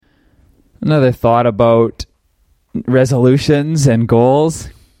Another thought about resolutions and goals.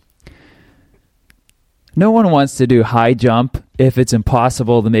 No one wants to do high jump if it's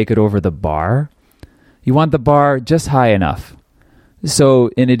impossible to make it over the bar. You want the bar just high enough. So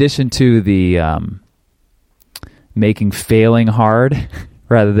in addition to the making failing hard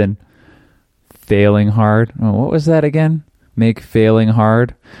rather than failing hard. Oh, what was that again? Make failing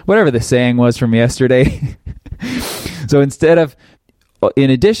hard. Whatever the saying was from yesterday. So in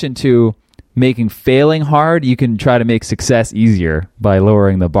addition to making failing hard, you can try to make success easier by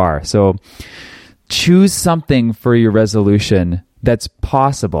lowering the bar. So choose something for your resolution that's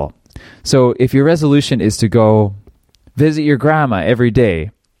possible. So if your resolution is to go visit your grandma every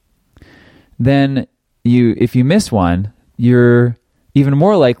day, then if you miss one, you're even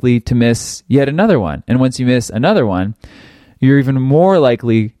more likely to miss yet another one. And once you miss another one, you're even more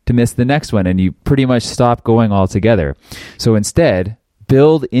likely to miss the next one, and you pretty much stop going altogether. So instead,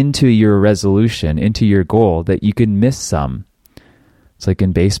 build into your resolution, into your goal, that you can miss some. It's like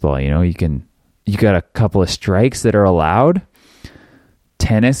in baseball, you got a couple of strikes that are allowed.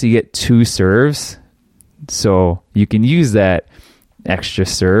 Tennis, you get 2 serves. So you can use that extra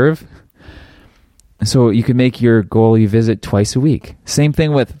serve. So you can make your goal you visit twice a week. Same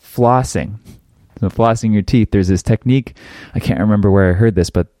thing with flossing. So flossing your teeth, there's this technique, I can't remember where I heard this,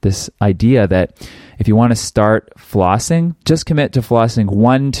 but this idea that if you want to start flossing, just commit to flossing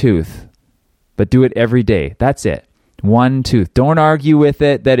 1 tooth, but do it every day. That's it. 1 tooth. Don't argue with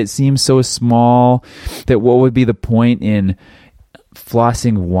it that it seems so small, that what would be the point in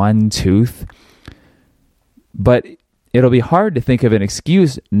flossing 1 tooth? But it'll be hard to think of an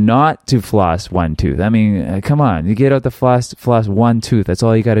excuse not to floss 1 tooth. I mean, come on, you get out the floss 1 tooth. That's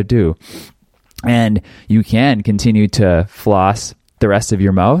all you got to do. And you can continue to floss the rest of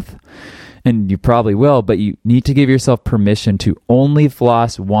your mouth, and you probably will, but you need to give yourself permission to only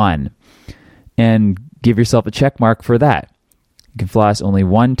floss 1 and give yourself a check mark for that. You can floss only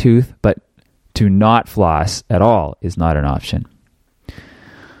 1 tooth, but to not floss at all is not an option.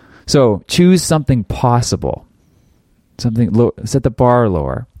 So choose something possible. Something low, set the bar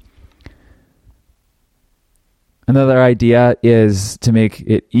lower. Another idea is to make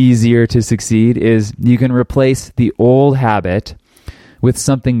it easier to succeed is you can replace the old habit with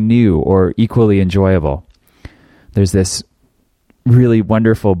something new or equally enjoyable. There's this really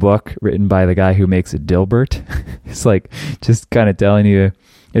wonderful book written by the guy who makes it, Dilbert. It's like just kind of telling you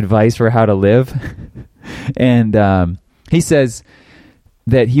advice for how to live. And he says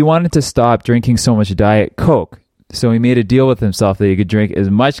that he wanted to stop drinking so much Diet Coke. So he made a deal with himself that he could drink as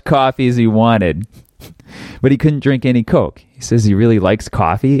much coffee as he wanted, but he couldn't drink any Coke. He says he really likes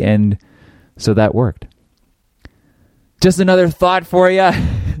coffee, and so that worked. Just another thought for you.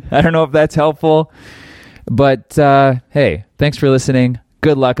 I don't know if that's helpful, but hey, thanks for listening.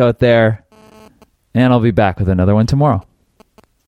 Good luck out there, and I'll be back with another one tomorrow.